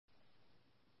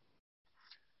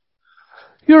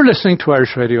You're listening to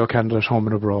Irish Radio Canada at Home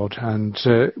and Abroad, and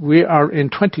we are in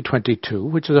 2022,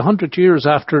 which is 100 years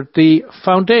after the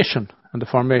foundation and the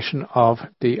formation of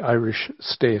the Irish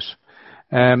state.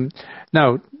 Now,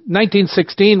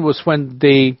 1916 was when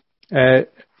the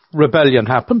rebellion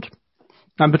happened,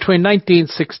 and between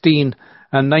 1916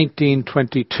 and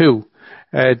 1922,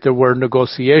 there were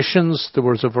negotiations, there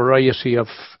was a variety of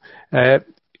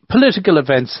political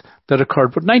events that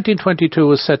occurred, but 1922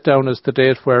 was set down as the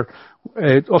date where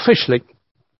officially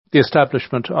the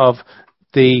establishment of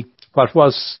what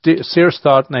was Sears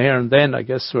thought here and then, I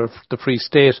guess, the Free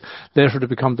State, later to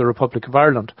become the Republic of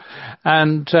Ireland.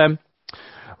 And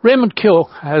Raymond Keogh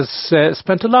has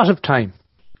spent a lot of time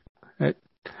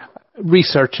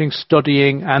researching,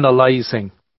 studying,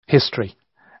 analysing history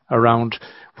around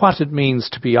what it means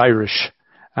to be Irish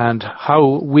and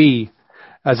how we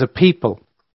as a people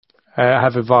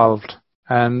have evolved.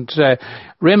 And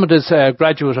Raymond is a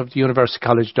graduate of the University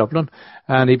College Dublin,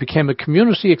 and he became a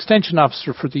community extension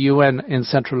officer for the UN in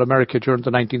Central America during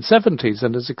the 1970s,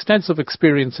 and his extensive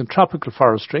experience in tropical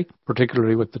forestry,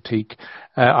 particularly with the teak,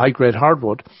 high-grade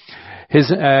hardwood,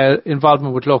 his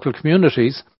involvement with local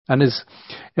communities, and his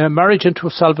marriage into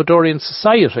a Salvadorian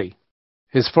society,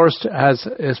 his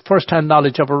first-hand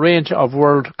knowledge of a range of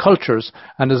world cultures,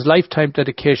 and his lifetime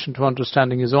dedication to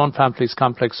understanding his own family's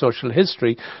complex social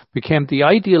history became the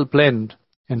ideal blend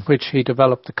in which he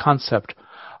developed the concept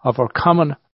of our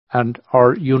common and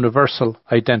our universal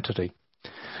identity.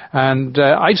 And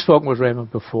I've spoken with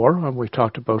Raymond before, and we've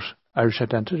talked about Irish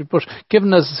identity, but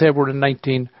given, as I say, we're in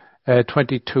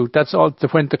 1922, that's all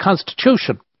when the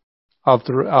Constitution of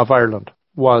Ireland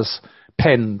was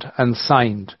penned and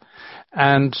signed.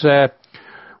 And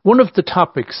one of the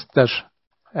topics that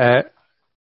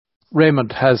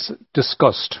Raymond has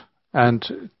discussed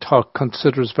and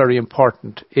considers very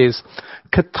important is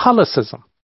Catholicism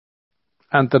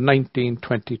and the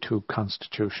 1922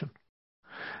 Constitution.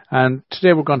 And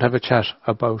today we're going to have a chat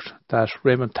about that.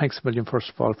 Raymond, thanks a million, first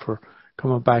of all, for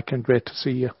coming back, and great to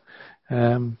see you.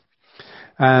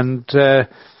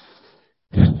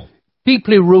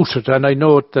 Deeply rooted, and I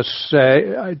know that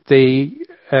the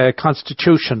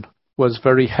Constitution was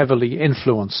very heavily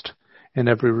influenced in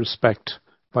every respect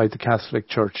by the Catholic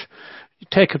Church. You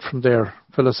take it from there,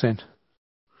 fill us in.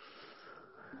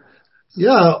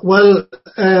 Yeah, well,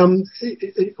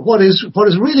 what is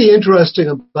really interesting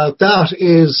about that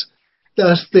is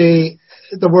that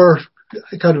there were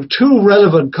kind of two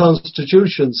relevant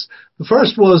constitutions. The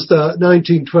first was the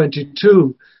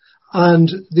 1922,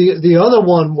 and the other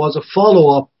one was a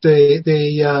follow-up, the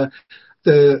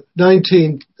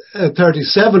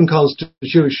 1937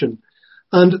 Constitution,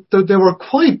 and they were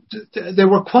quite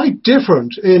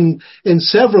different in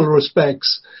several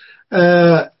respects.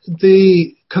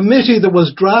 The committee that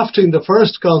was drafting the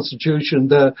first Constitution,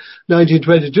 the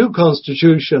 1922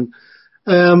 Constitution,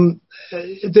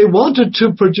 they wanted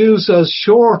to produce as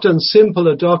short and simple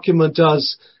a document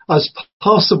as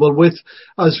possible, with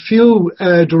as few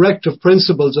directive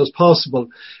principles as possible.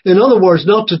 In other words,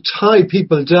 not to tie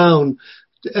people down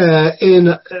in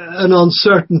an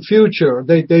uncertain future.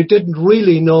 They didn't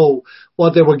really know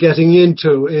what they were getting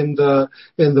into in the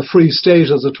Free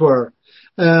State, as it were.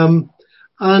 And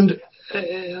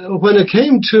when it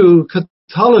came to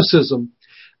Catholicism,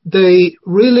 they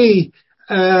really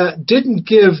didn't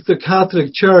give the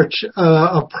Catholic Church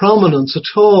a prominence at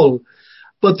all.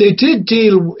 But they did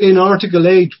deal in Article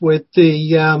 8 with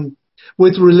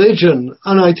with religion,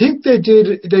 and I think they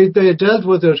dealt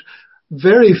with it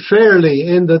very fairly,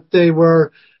 in that they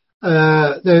were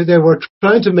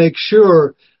trying to make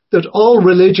sure that all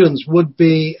religions would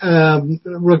be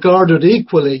regarded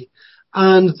equally,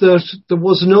 and that there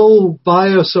was no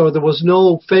bias or there was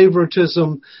no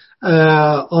favoritism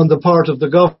on the part of the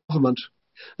government.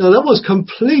 Now, that was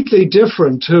completely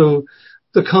different to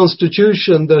the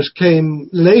Constitution that came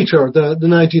later, the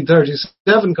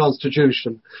 1937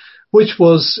 Constitution, which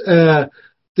was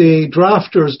the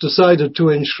drafters decided to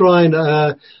enshrine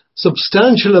a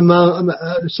substantial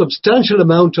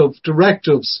amount of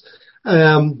directives,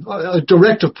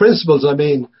 directive principles. I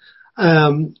mean,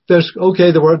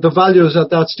 the values at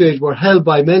that stage were held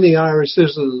by many Irish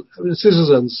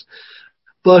citizens,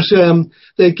 but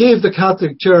they gave the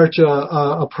Catholic Church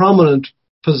a prominent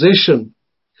position.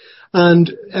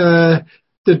 And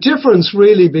the difference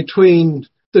really between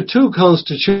the two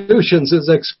constitutions is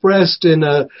expressed in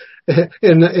a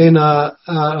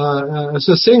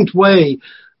succinct way,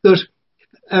 that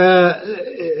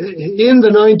in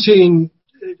the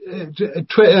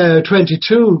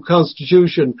 1922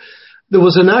 Constitution, there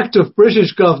was an active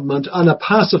British government and a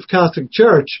passive Catholic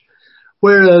Church,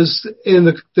 whereas in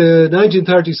the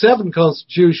 1937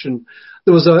 Constitution,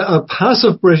 there was a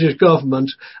passive British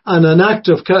government and an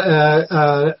active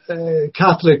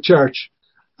Catholic Church.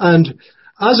 And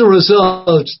as a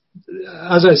result,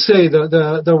 as I say,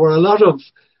 there were a lot of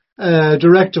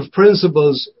directive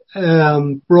principles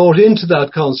brought into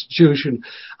that constitution,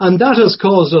 and that has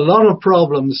caused a lot of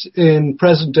problems in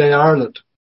present-day Ireland.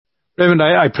 Raymond,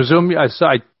 I presume,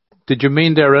 did you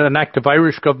mean there an active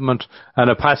Irish government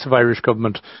and a passive Irish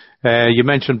government? You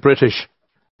mentioned British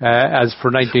as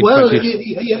for 1920.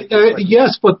 Well,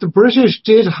 yes, but the British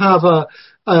did have a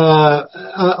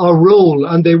role,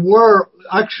 and they were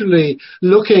actually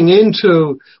looking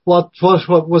into what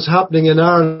was happening in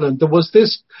Ireland. There was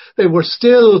this; they were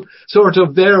still sort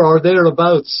of there or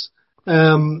thereabouts,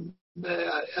 and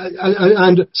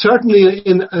certainly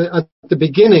at the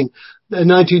beginning, in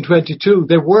 1922,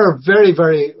 they were very,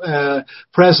 very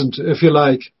present, if you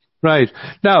like. Right.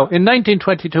 Now, in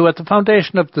 1922, at the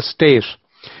foundation of the state,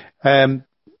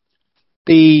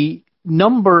 the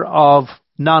number of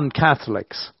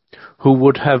non-Catholics who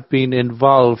would have been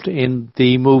involved in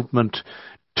the movement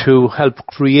to help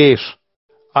create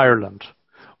Ireland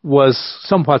was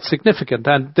somewhat significant,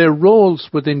 and their roles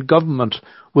within government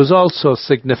was also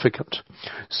significant.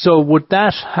 So would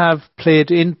that have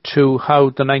played into how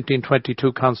the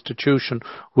 1922 Constitution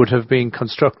would have been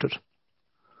constructed?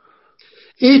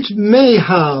 It may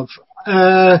have,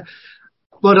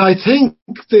 but I think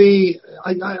the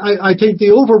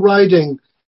overriding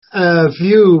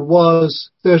view was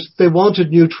that they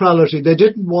wanted neutrality. They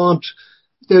didn't want.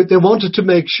 They wanted to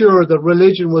make sure that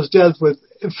religion was dealt with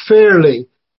fairly.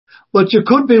 But you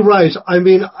could be right. I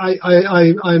mean,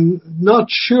 I'm not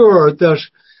sure that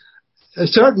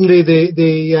certainly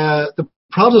the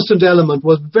Protestant element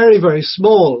was very, very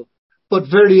small, but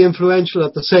very influential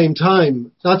at the same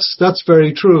time. That's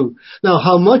very true. Now,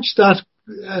 how much that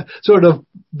sort of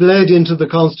bled into the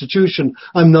Constitution,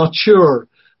 I'm not sure.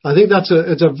 I think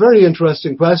it's a very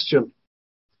interesting question.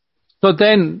 So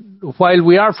then, while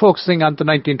we are focusing on the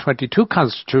 1922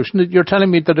 Constitution, you're telling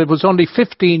me that it was only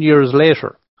 15 years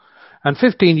later, and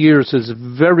 15 years is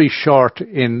very short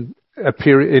in a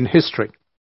period in history.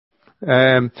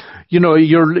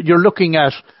 You're looking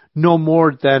at no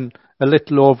more than a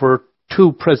little over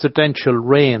 2 presidential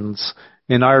reigns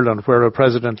in Ireland, where a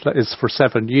president is for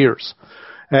 7 years.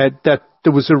 That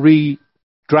there was a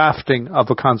redrafting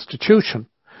of a constitution.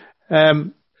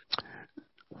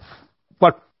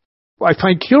 What I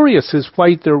find curious is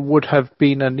why there would have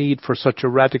been a need for such a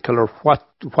radical, or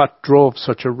what drove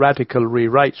such a radical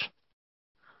rewrite.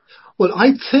 Well,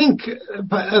 I think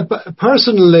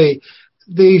personally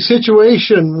the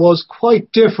situation was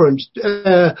quite different.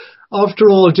 After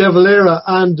all, De Valera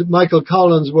and Michael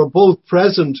Collins were both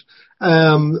present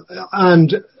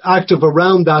and active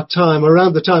around that time,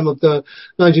 around the time of the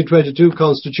 1922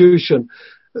 Constitution.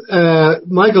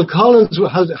 Michael Collins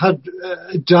had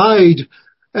died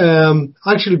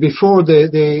actually before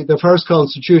the first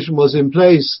Constitution was in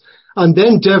place, and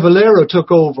then De Valera took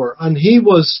over, and he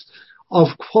was of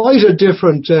quite a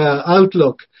different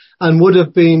outlook and would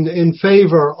have been in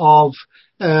favour of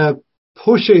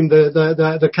pushing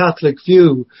the Catholic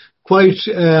view quite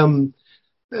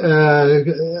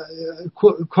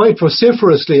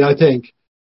vociferously, I think.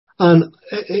 And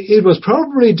it was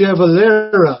probably De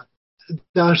Valera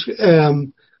that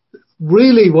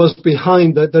really was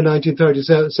behind the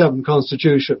 1937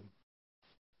 Constitution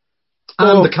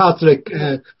and the Catholic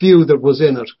view that was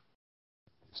in it.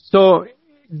 So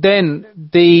then,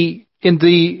 in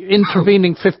the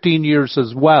intervening 15 years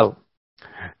as well,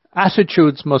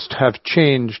 attitudes must have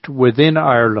changed within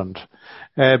Ireland,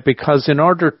 because in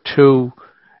order to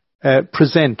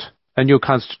present a new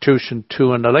constitution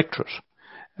to an electorate,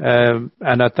 and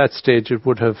at that stage it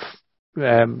would have,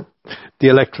 the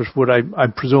electorate would, I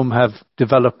presume, have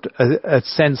developed a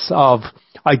sense of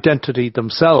identity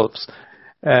themselves,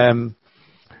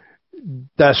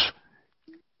 that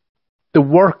the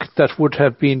work that would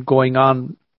have been going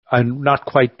on, and not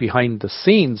quite behind the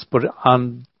scenes, but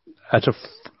at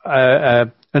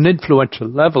an influential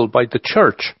level by the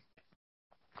church,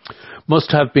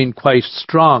 must have been quite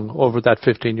strong over that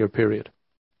 15-year period.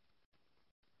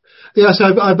 Yes,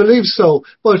 I believe so.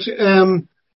 But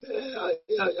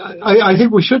I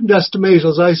think we shouldn't estimate,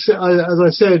 as I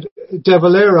said, De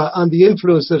Valera and the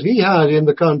influence that he had in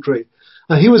the country.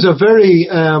 He was a very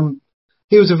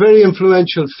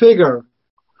influential figure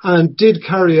and did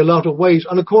carry a lot of weight.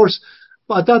 And of course,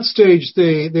 at that stage,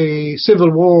 the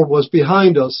Civil War was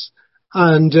behind us,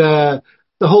 and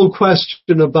the whole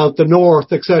question about the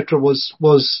North, etc.,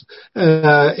 was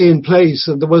in place,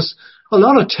 and there was a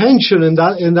lot of tension in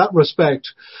that respect.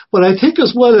 But I think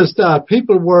as well as that,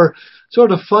 people were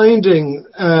sort of finding,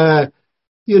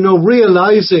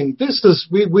 realizing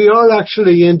we are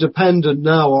actually independent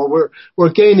now, or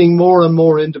we're gaining more and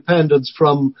more independence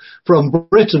from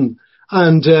Britain,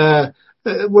 and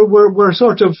we're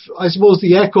sort of, I suppose,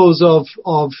 the echoes of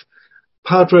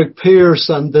Patrick Pearse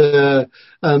and the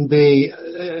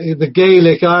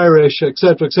Gaelic Irish,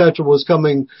 etc., was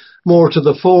coming more to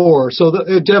the fore. So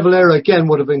the De Valera again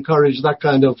would have encouraged that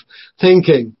kind of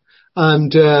thinking,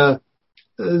 and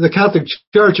the Catholic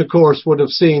Church, of course, would have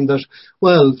seen that.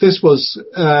 Well, this was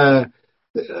I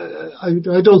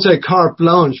don't say carte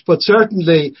blanche, but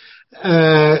certainly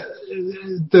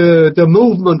the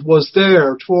movement was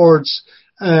there towards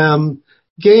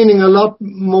gaining a lot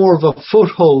more of a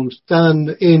foothold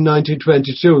than in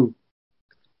 1922.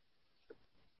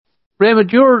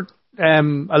 Raymond,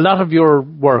 a lot of your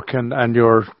work and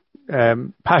your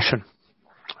passion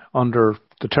under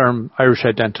the term Irish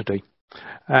identity,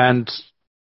 and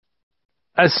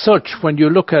as such, when you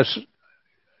look at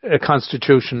a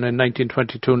constitution in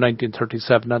 1922,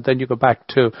 1937, and then you go back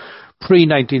to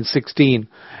pre-1916,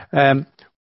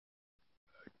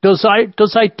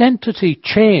 does identity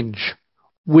change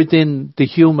within the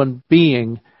human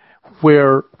being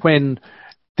when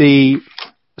the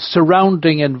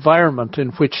surrounding environment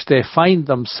in which they find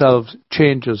themselves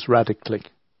changes radically?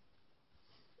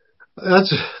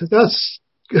 That's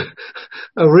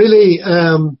a really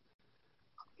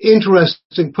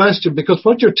interesting question, because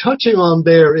what you're touching on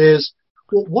there is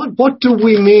what do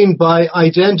we mean by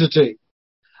identity?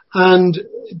 And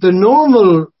the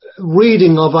normal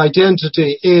reading of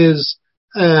identity is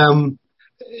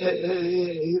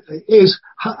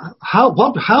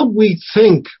how we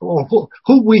think, or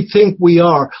who we think we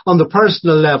are on the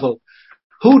personal level.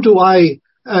 Who do I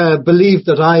believe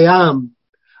that I am?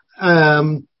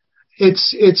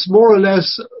 It's more or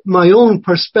less my own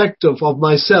perspective of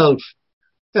myself,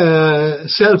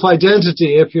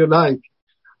 self-identity, if you like.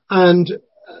 And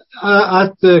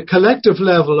at the collective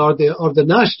level or the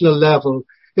national level,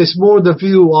 it's more the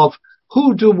view of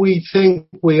who do we think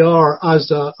we are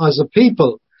as a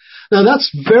people. Now that's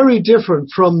very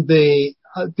different from the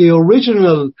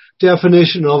original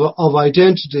definition of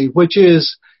identity, which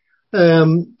is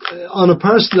on a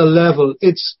personal level.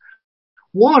 It's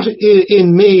what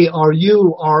in me or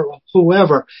you or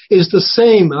whoever is the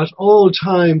same at all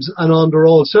times and under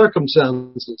all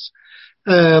circumstances.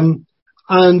 And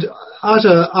at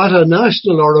a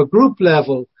national or a group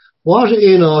level, what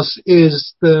in us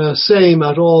is the same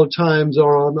at all times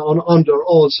or under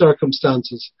all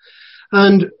circumstances.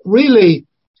 And really,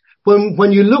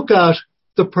 when you look at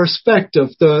the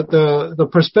perspective, the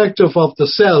perspective of the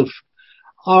self,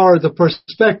 or the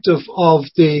perspective of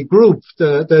the group,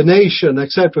 the nation,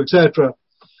 etc.,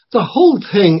 the whole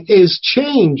thing is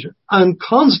change and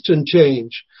constant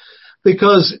change.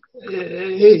 Because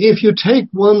if you take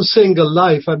one single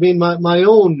life, I mean my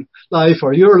own life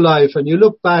or your life, and you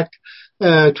look back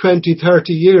 20,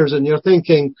 30 years and you're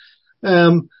thinking,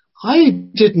 I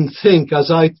didn't think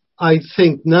as I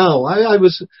think now. I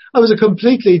was a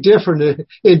completely different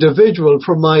individual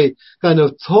from my kind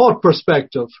of thought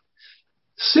perspective.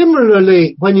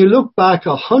 Similarly, when you look back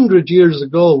 100 years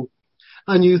ago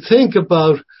and you think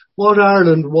about what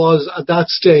Ireland was at that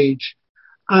stage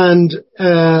and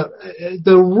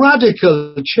the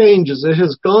radical changes it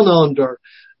has gone under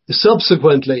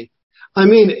subsequently. I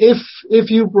mean,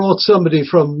 if you brought somebody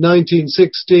from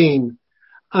 1916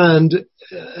 and,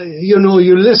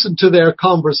 you listen to their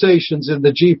conversations in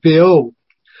the GPO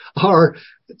or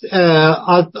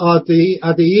at the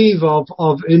eve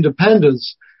of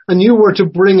independence, and you were to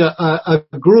bring a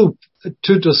group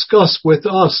to discuss with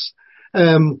us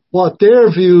what their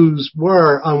views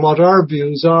were and what our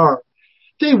views are,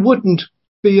 they wouldn't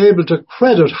be able to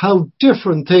credit how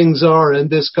different things are in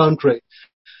this country.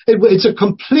 It's a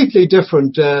completely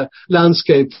different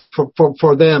landscape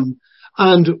for them.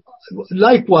 And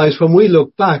likewise, when we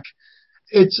look back,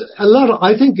 it's a lot of,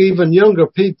 I think even younger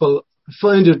people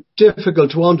find it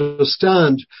difficult to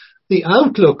understand the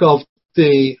outlook of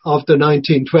the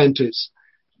 1920s.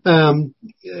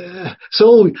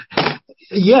 So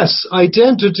yes,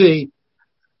 identity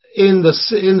in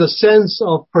the sense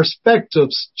of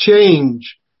perspectives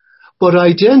change, but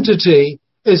identity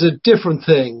is a different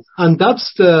thing, and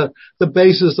that's the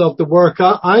basis of the work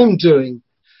I'm doing.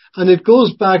 And it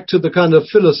goes back to the kind of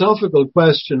philosophical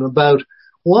question about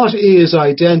what is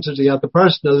identity at the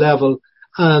personal level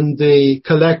and the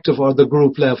collective or the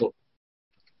group level.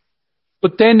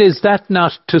 But then is that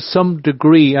not to some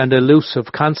degree an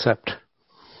elusive concept?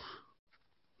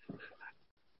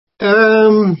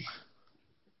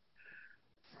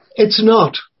 It's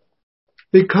not,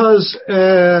 because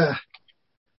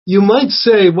you might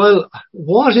say, well,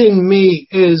 what in me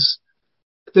is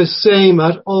the same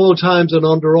at all times and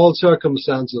under all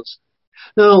circumstances?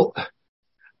 Now,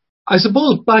 I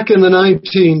suppose back in the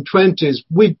 1920s,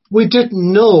 we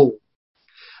didn't know.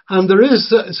 And there is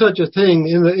such a thing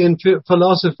in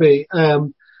philosophy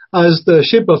as the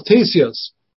ship of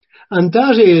Theseus. And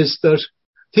that is that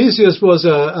Theseus was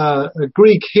a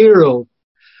Greek hero,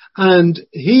 and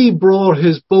he brought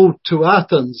his boat to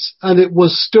Athens, and it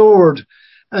was stored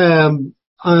and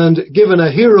given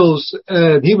he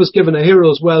was given a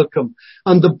hero's welcome.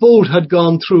 And the boat had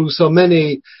gone through so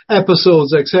many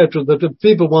episodes, etc., that the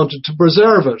people wanted to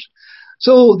preserve it.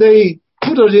 So they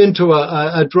put it into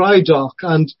a dry dock,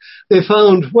 and they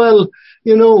found, well,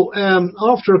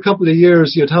 after a couple of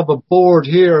years, you'd have a board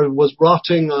here was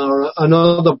rotting, or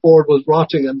another board was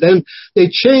rotting, and then they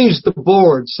changed the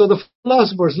board. So the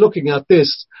philosophers looking at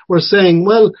this were saying,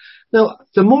 well, now,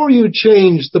 the more you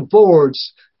change the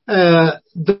boards,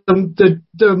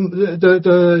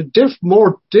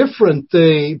 more different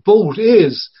the boat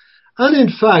is. And in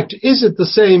fact, is it the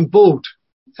same boat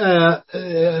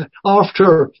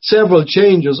after several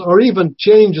changes, or even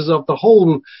changes of the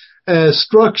whole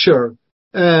structure?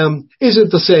 Is it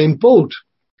the same boat?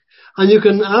 And you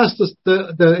can ask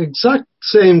the exact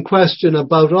same question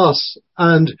about us,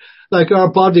 and like our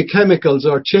body chemicals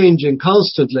are changing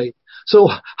constantly. So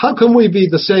how can we be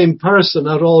the same person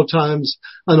at all times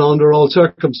and under all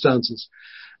circumstances?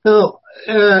 Now,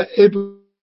 it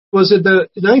was in the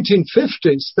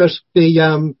 1950s that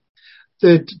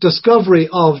the discovery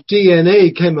of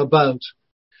DNA came about.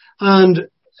 And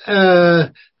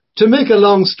to make a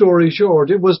long story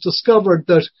short, it was discovered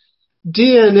that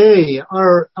DNA,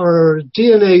 our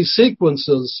DNA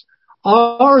sequences,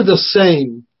 are the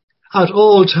same at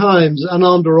all times and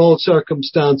under all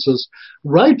circumstances,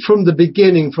 right from the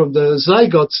beginning, from the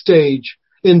zygote stage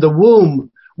in the womb,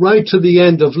 right to the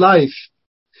end of life.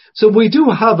 So we do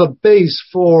have a base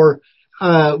for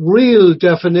real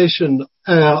definition,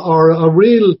 or a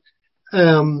real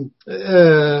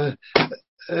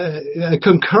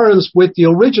concurrence with the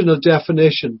original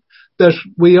definition that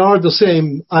we are the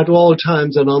same at all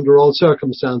times and under all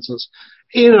circumstances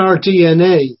in our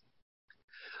DNA.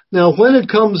 Now, when it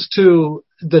comes to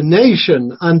the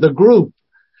nation and the group,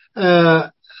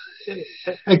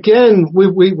 again,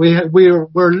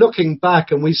 we're looking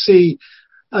back and we see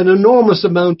an enormous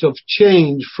amount of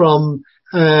change from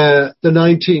the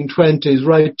 1920s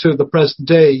right to the present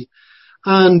day.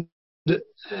 And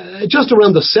just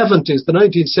around the 70s, the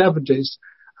 1970s,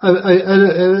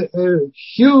 a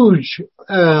huge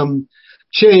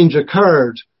change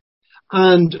occurred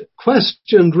and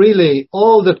questioned really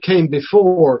all that came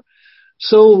before.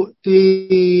 So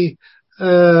the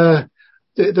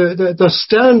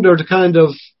standard kind of,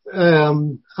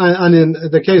 and in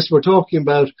the case we're talking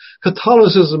about,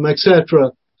 Catholicism,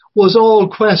 etc., was all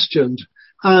questioned,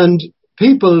 and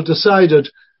people decided,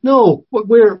 no,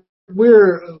 we're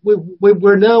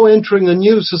now entering a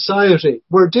new society.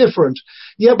 We're different,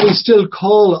 yet we still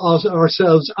call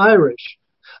ourselves Irish.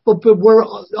 But we're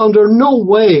under no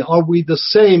way are we the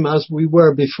same as we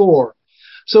were before.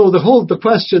 So the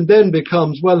question then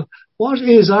becomes, well, what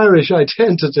is Irish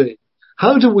identity?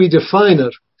 How do we define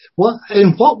it?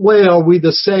 In what way are we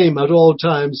the same at all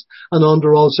times and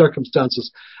under all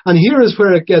circumstances? And here is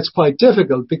where it gets quite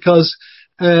difficult, because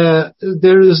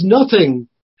there is nothing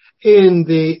in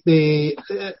the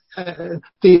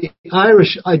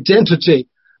Irish identity,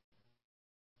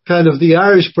 kind of the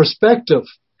Irish perspective,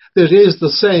 that is the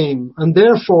same, and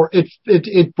therefore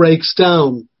it breaks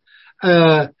down.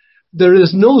 There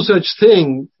is no such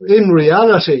thing in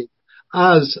reality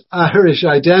as Irish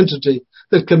identity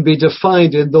that can be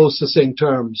defined in those succinct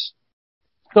terms.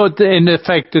 So in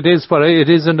effect, it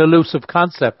is an elusive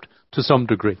concept to some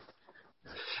degree.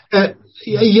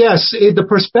 Yes, the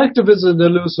perspective is an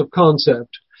elusive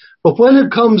concept. But when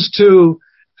it comes to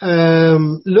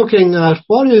looking at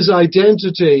what is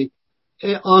identity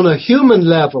on a human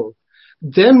level,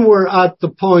 then we're at the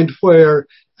point where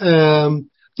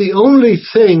the only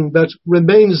thing that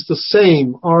remains the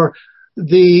same, or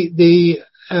the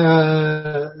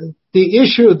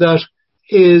issue that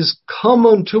is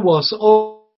common to us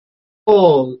all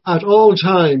at all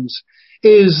times,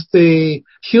 is the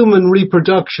human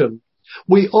reproduction.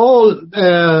 We all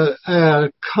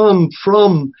come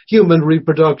from human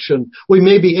reproduction. We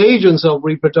may be agents of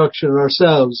reproduction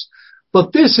ourselves,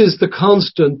 but this is the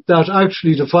constant that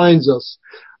actually defines us.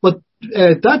 But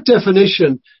that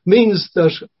definition means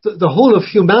that the whole of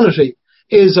humanity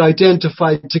is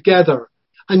identified together,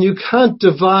 and you can't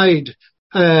divide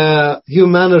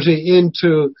humanity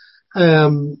into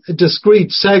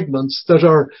discrete segments that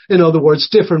are, in other words,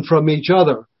 different from each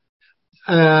other.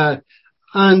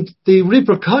 And the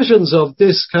repercussions of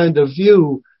this kind of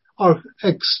view are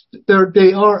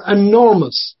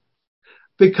enormous,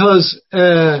 because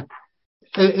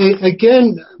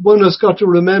again, one has got to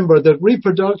remember that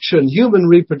human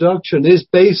reproduction, is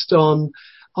based on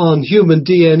human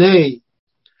DNA,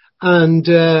 and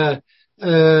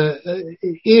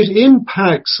it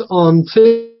impacts on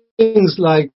things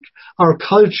like our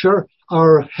culture,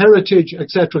 our heritage,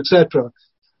 etc., etc.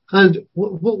 And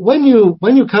when you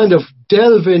kind of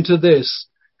delve into this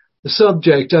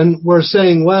subject, and we're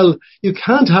saying, well, you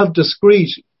can't have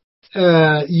discrete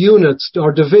units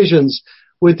or divisions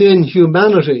within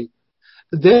humanity,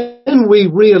 then we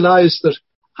realize that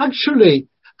actually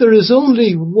there is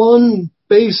only one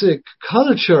basic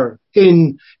culture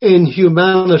in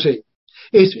humanity.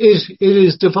 It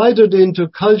is divided into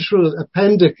cultural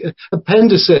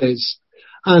appendices,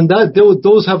 and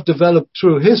those have developed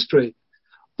through history.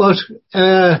 But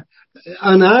the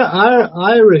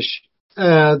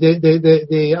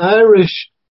Irish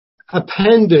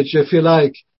appendage, if you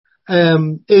like,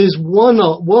 is one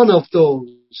of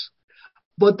those.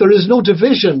 But there is no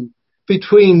division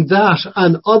between that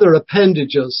and other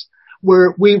appendages,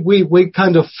 where we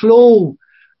kind of flow.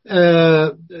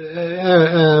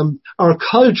 Our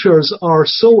cultures are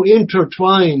so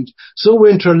intertwined, so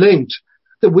interlinked,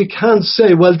 that we can't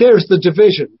say, well, there's the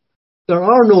division. There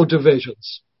are no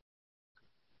divisions.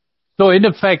 So in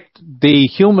effect, the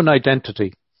human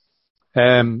identity,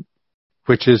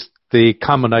 which is the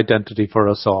common identity for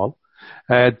us all,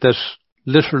 that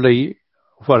literally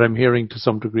what I'm hearing to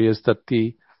some degree is that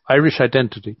the Irish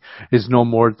identity is no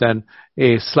more than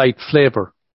a slight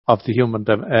flavour of the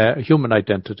human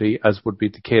identity, as would be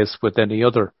the case with any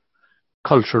other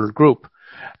cultural group.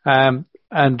 And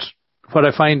what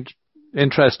I find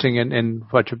interesting in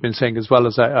what you've been saying, as well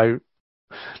as I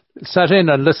sat in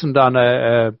and listened on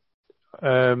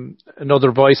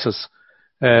another Voices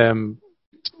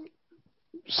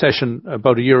session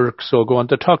about a year or so ago, and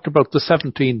they talked about the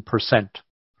 17%.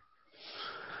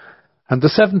 And the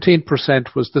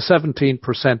 17% was the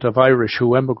 17% of Irish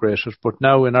who emigrated, but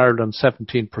now in Ireland,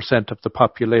 17% of the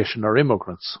population are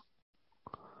immigrants.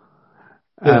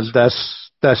 Yes. And that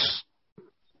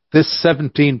this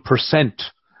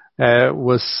 17%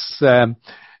 was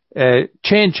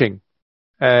changing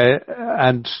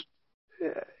and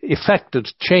effected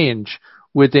change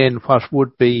within what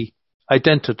would be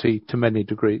identity to many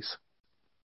degrees.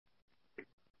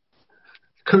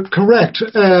 Correct.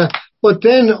 But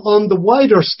then on the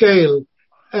wider scale,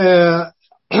 on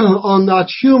that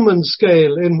human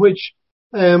scale in which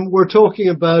we're talking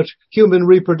about human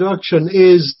reproduction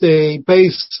is the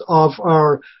base of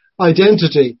our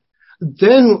identity,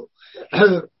 then,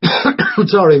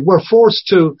 we're forced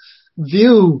to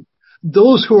view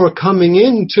those who are coming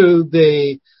into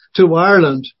to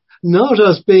Ireland not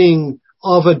as being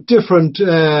of a different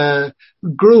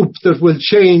group that will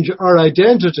change our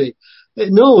identity.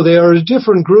 No, they are a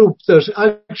different group that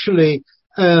actually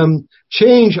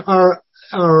change our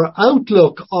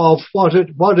outlook of what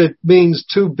it means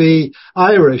to be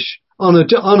Irish on a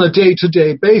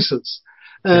day-to-day basis.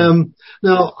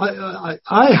 Now,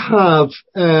 I have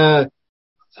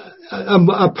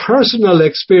a personal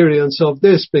experience of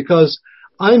this, because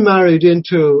I married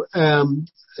into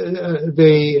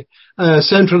the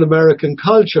Central American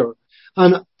culture,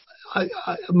 and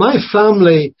my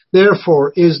family,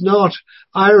 therefore, is not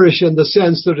Irish in the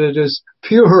sense that it is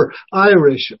pure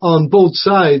Irish on both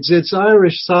sides. It's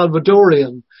Irish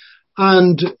Salvadorian.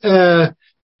 And,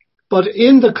 but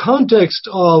in the context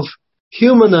of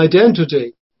human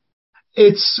identity,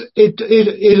 it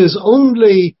is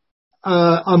only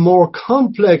a more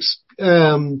complex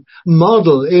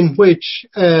model in which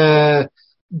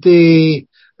the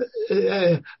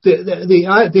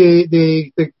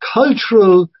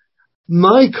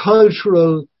my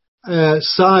cultural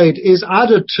side is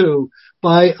added to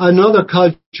by another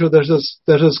culture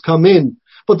that has come in,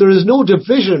 but there is no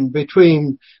division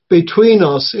between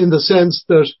us in the sense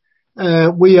that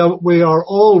we are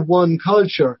all one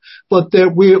culture, but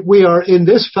we are in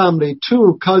this family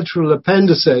two cultural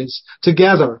appendices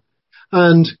together,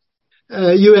 and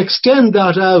you extend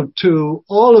that out to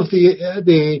all of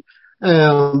the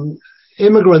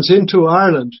immigrants into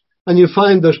Ireland, and you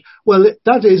find that, well,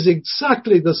 that is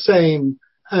exactly the same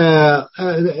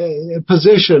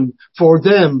position for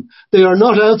them. They are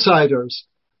not outsiders.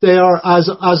 They are as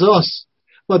us,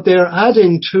 but they're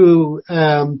adding to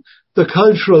the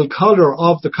cultural colour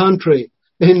of the country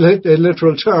in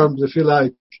literal terms, if you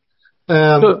like.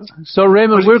 So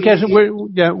Raymond,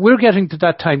 we're getting to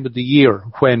that time of the year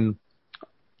when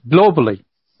globally,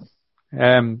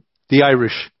 the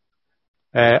Irish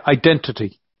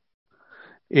identity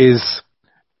is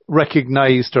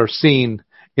recognized or seen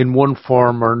in one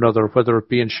form or another, whether it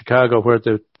be in Chicago where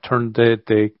they turned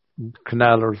the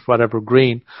canal or whatever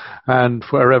green, and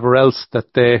wherever else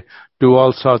that they do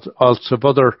all sorts of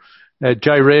other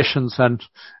gyrations and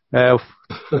as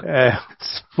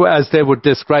they would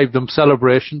describe them,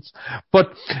 celebrations.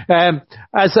 But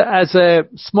as a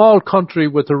small country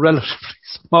with a relatively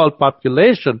small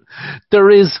population, there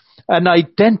is an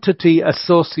identity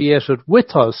associated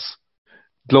with us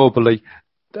globally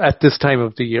at this time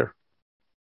of the year.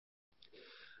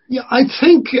 Yeah, I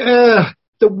think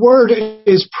the word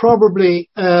is probably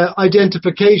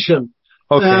identification.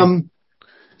 Okay.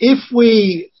 If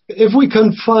we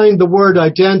confine the word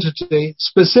identity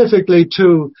specifically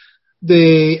to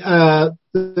the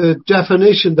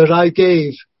definition that I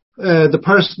gave, the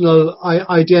personal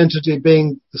identity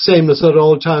being the sameness at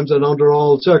all times and under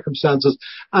all circumstances,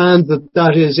 and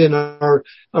that is in our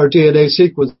DNA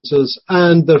sequences,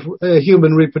 and that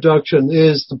human reproduction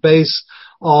is the base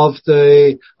of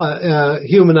the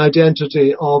human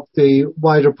identity of the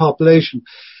wider population.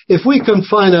 If we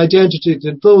confine identity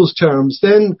to those terms,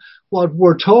 then what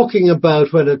we're talking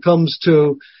about when it comes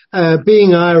to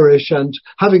being Irish and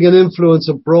having an influence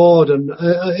abroad and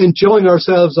enjoying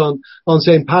ourselves on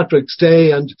St. Patrick's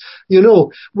Day and,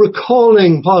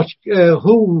 recalling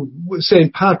who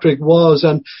St. Patrick was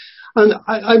and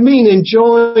I mean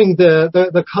enjoying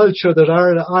the culture that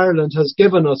Ireland has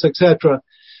given us, etc.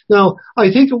 Now,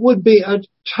 I think it would be a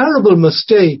terrible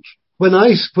mistake when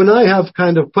I have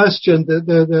kind of questioned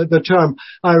the term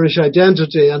Irish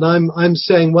identity, and I'm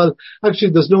saying, well,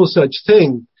 actually, there's no such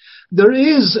thing. There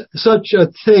is such a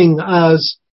thing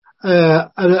as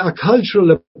a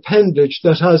cultural appendage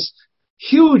that has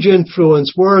huge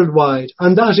influence worldwide,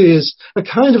 and that is a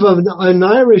kind of an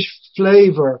Irish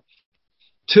flavour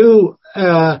to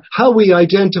how we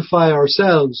identify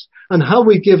ourselves and how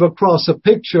we give across a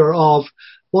picture of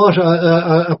what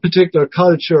a particular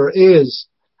culture is.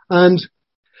 And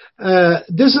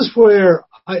this is where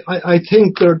I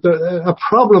think a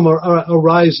problem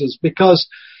arises, because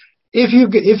if you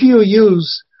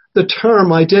use the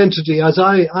term identity as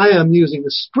I am using, a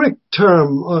strict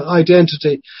term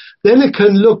identity, then it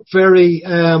can look very,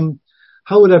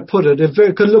 how would I put it?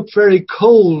 It can look very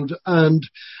cold and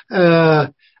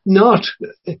not.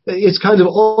 It's kind of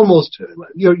almost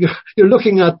you're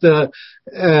looking at the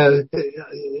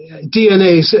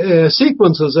DNA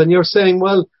sequences and you're saying,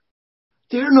 well,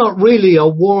 they're not really a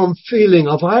warm feeling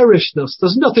of Irishness.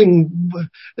 There's nothing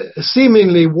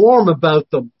seemingly warm about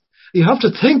them. You have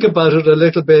to think about it a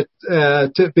little bit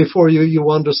before you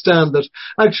understand that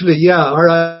actually, yeah, our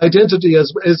identity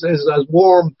is as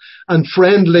warm and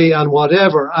friendly and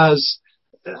whatever as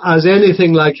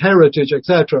anything like heritage,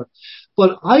 etc.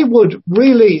 But I would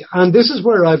really, and this is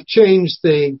where I've changed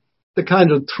the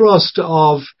kind of thrust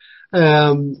of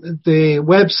the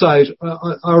website,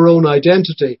 Our Own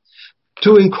Identity,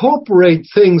 to incorporate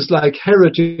things like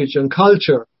heritage and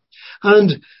culture,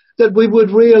 and that we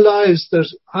would realize that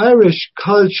Irish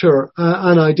culture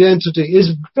and identity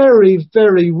is very,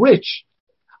 very rich.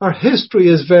 Our history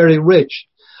is very rich.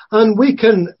 And we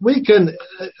can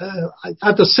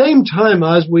at the same time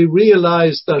as we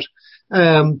realize that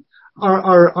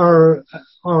our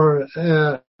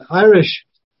Irish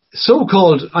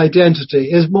so-called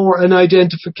identity is more an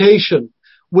identification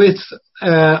with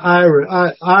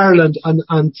Ireland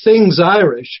and things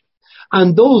Irish,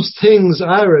 and those things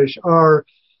Irish are,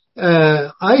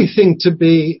 I think, to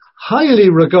be highly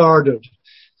regarded.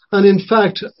 And in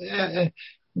fact,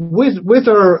 with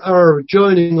our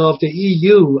joining of the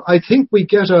EU, I think we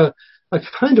get a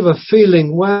kind of a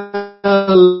feeling, well,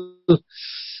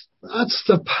 that's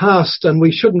the past, and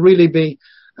we shouldn't really be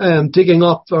digging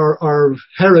up our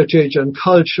heritage and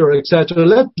culture, etc.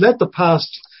 Let the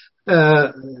past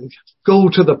go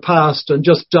to the past and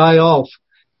just die off.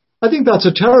 I think that's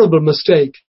a terrible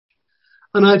mistake.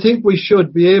 And I think we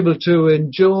should be able to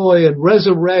enjoy and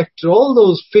resurrect all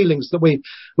those feelings that we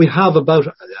have about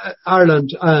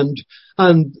Ireland and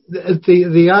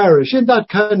the Irish in that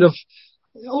kind of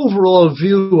overall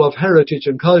view of heritage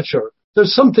and culture.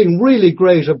 There's something really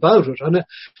great about it. And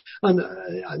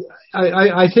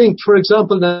I think, for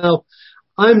example, now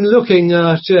I'm looking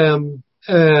at,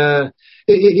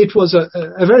 it was a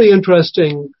very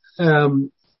interesting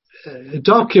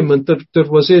document that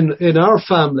was in our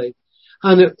family.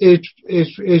 And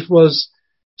it was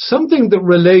something that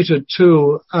related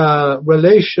to a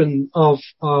relation of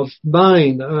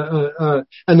mine,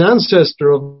 an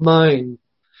ancestor of mine.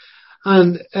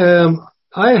 And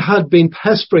I had been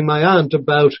pestering my aunt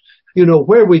about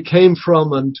where we came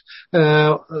from and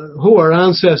who our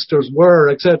ancestors were,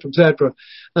 etc., etc.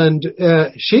 And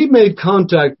she made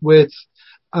contact with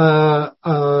a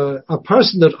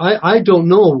person that I don't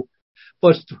know,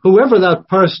 but whoever that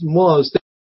person was,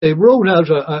 they wrote out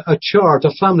a chart,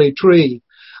 a family tree.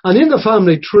 And in the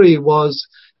family tree was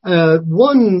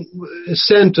one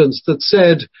sentence that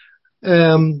said,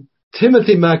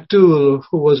 Timothy MacDougall,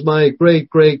 who was my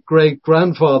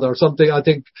great-great-great-grandfather, something, I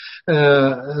think,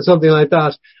 something like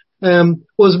that,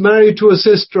 was married to a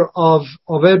sister of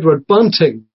Edward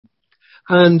Bunting.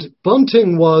 And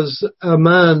Bunting was a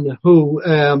man who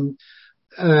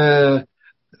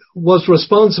was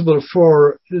responsible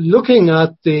for looking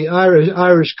at the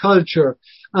Irish culture.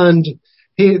 And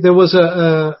there was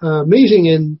a meeting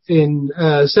in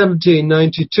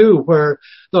 1792 where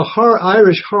the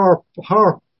Irish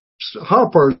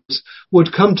harpers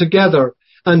would come together,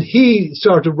 and he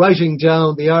started writing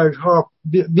down the Irish harp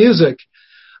music.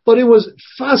 But it was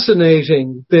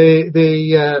fascinating,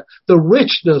 the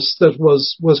richness that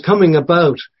was coming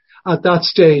about at that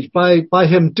stage by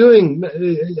him doing,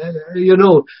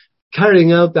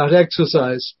 carrying out that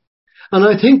exercise. And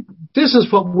I think this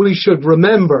is what we should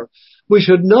remember. We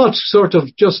should not sort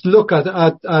of just look at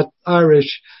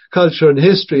Irish culture and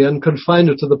history and confine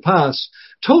it to the past.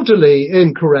 Totally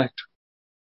incorrect.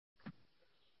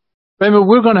 Raymond,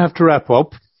 we're going to have to wrap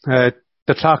up.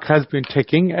 The clock has been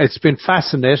ticking. It's been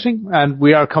fascinating, and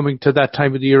we are coming to that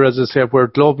time of the year, as I said, where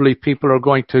globally people are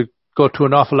going to go to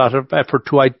an awful lot of effort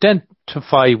to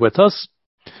identify with us,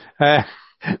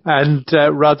 and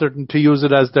rather than to use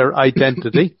it as their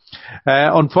identity.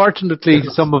 Unfortunately,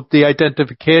 some of the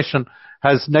identification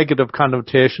has negative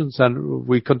connotations, and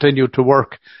we continue to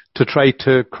work to try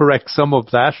to correct some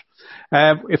of that.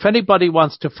 If anybody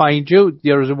wants to find you,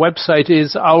 there's a website,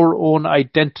 is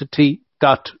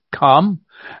ourownidentity.com,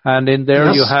 and in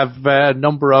there you have a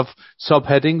number of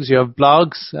subheadings. You have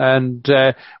blogs, and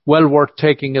well worth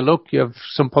taking a look. You have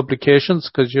some publications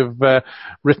because you've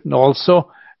written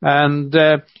also, and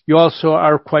you also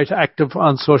are quite active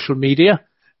on social media.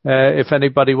 If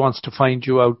anybody wants to find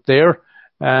you out there.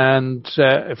 And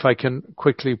if I can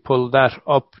quickly pull that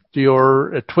up,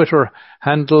 your Twitter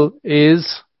handle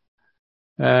is,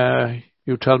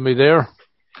 you tell me there.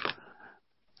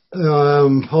 Just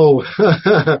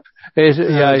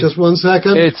 1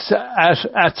 second. It's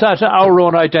at Our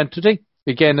Own Identity,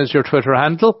 again, is your Twitter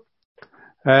handle.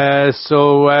 Yes.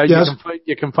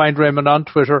 You can find Raymond on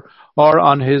Twitter or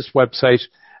on his website.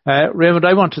 Raymond,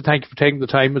 I want to thank you for taking the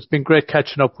time. It's been great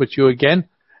catching up with you again.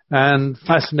 And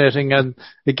fascinating, and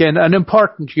again, an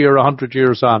important year, 100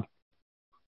 years on.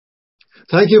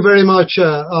 Thank you very much,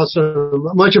 Oscar.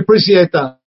 Much appreciate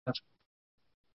that.